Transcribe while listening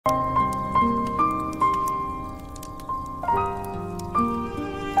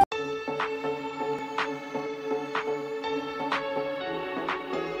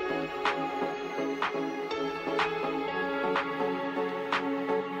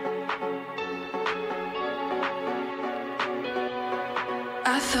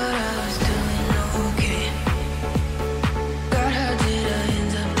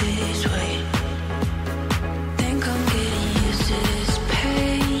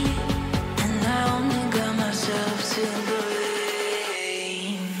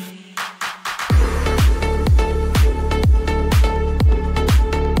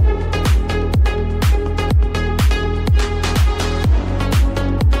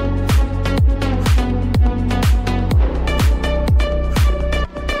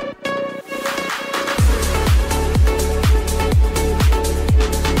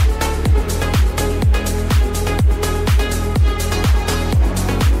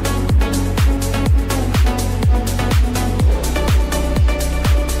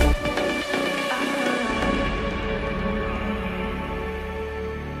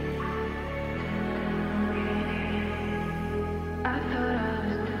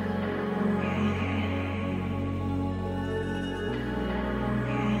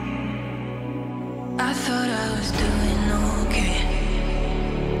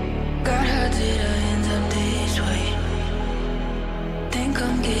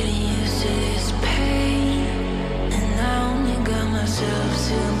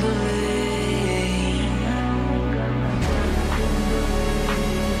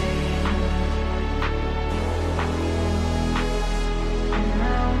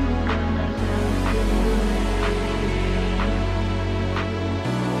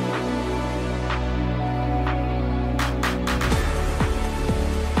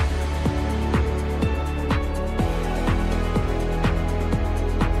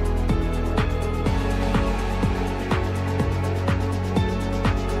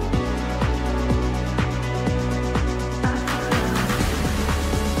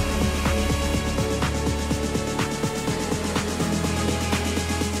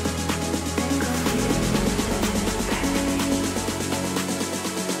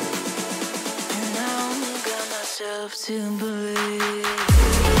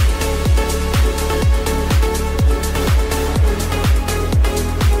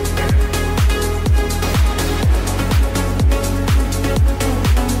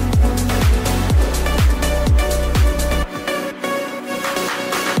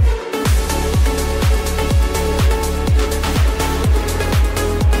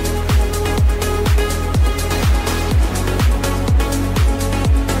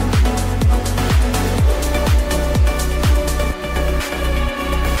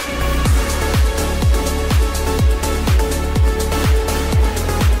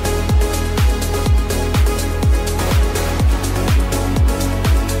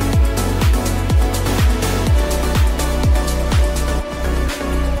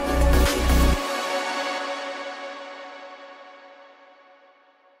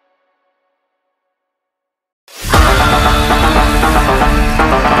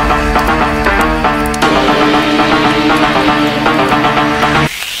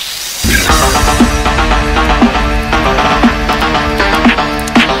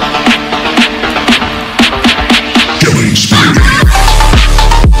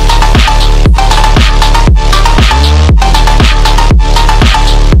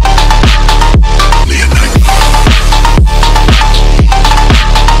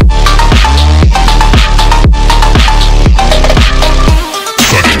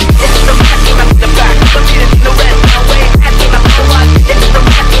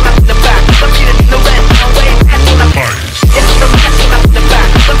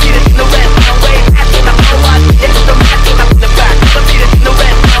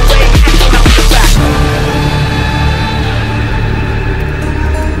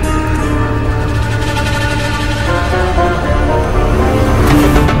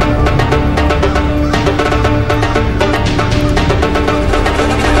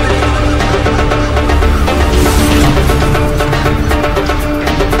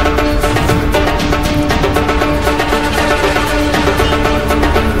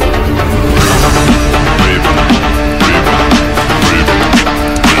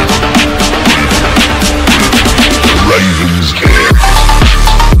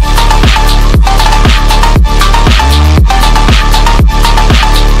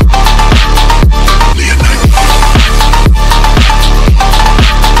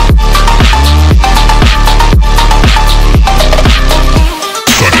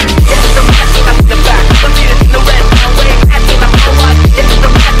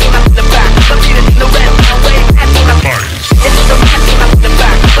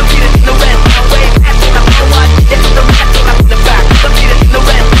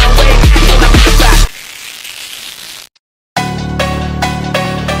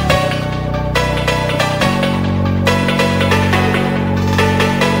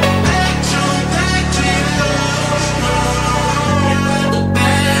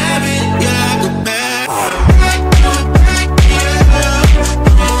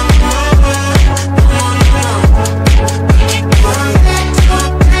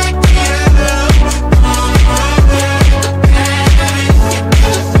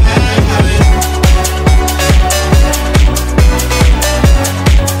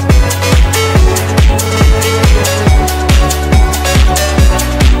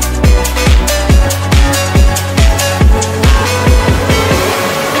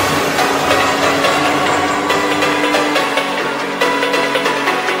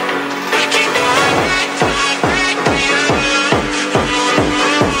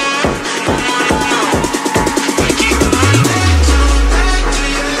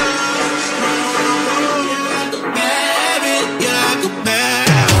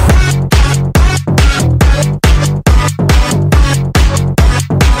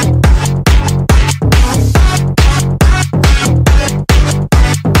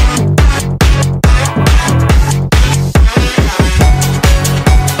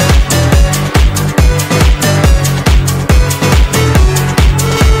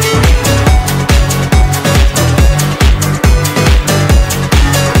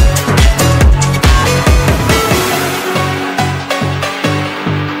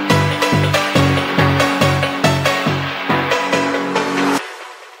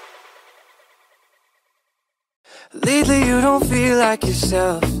lately you don't feel like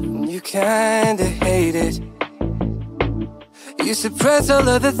yourself, and you kinda hate it. You suppress all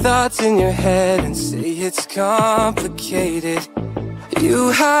of the thoughts in your head and say it's complicated.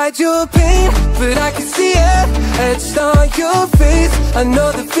 You hide your pain, but I can see it etched on your face. I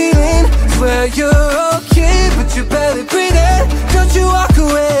know the feeling, swear you're okay, but you're barely breathing. Don't you walk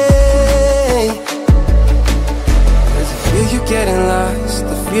away. 'Cause I feel you getting lost,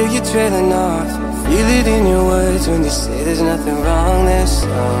 I feel you trailing off. Feel it in your words when you say there's nothing wrong. There's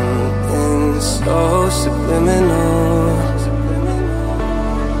something so subliminal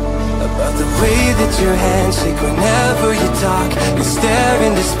about the way that your hands shake whenever you talk. You stare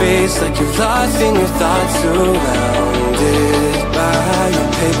into space like you're lost in your thoughts, surrounded by your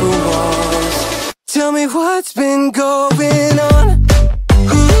paper walls. Tell me what's been going on.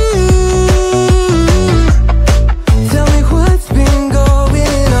 Tell me what's been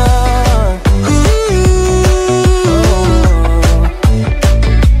going on.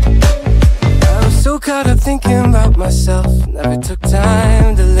 I was so caught up thinking about myself, never took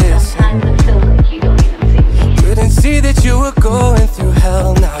time to listen. Couldn't see that you were going through hell.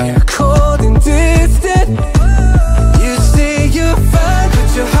 Now you're cold and distant. You say you're fine, but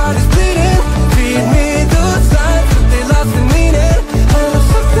your heart is bleeding. Read me those lines, but they lost the meaning. I know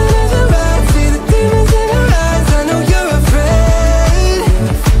something isn't right. See the demons in your eyes. I know you're afraid.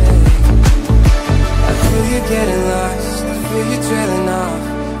 I feel you getting lost, I feel you trailing off.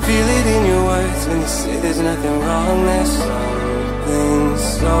 Feel it in your words when you say there's nothing wrong. There's something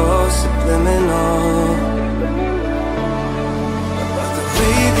so subliminal about the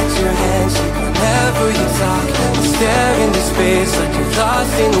way that your hands shake whenever you talk. You stare into space like you're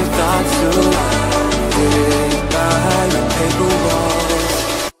lost in your thoughts, surrounded by your paper walls.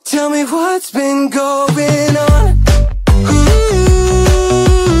 Tell me what's been going on.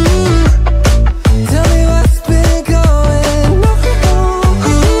 Tell me what's been going on.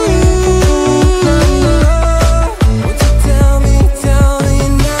 Won't you tell me now?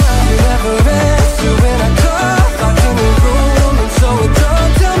 You never answer when I call, locked in a room and so alone.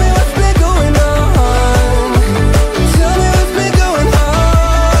 Tell me what's been going on. Tell me what's been going on.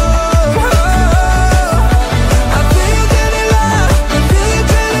 I feel you getting lost, I feel you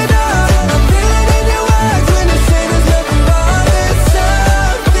trailing off. I feel it in your words when you say there's nothing wrong. There's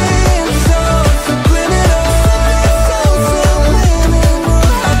something so subliminal, so subliminal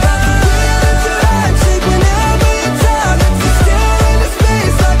about the way that your eyes shake whenever you talk. You stare into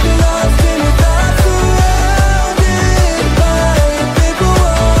space like you're lost in your thoughts, surrounded by your paper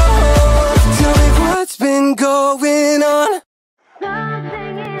walls. Tell me what's been going on.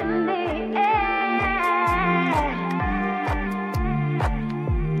 Nothing in the air.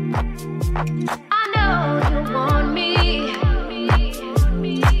 I know you want me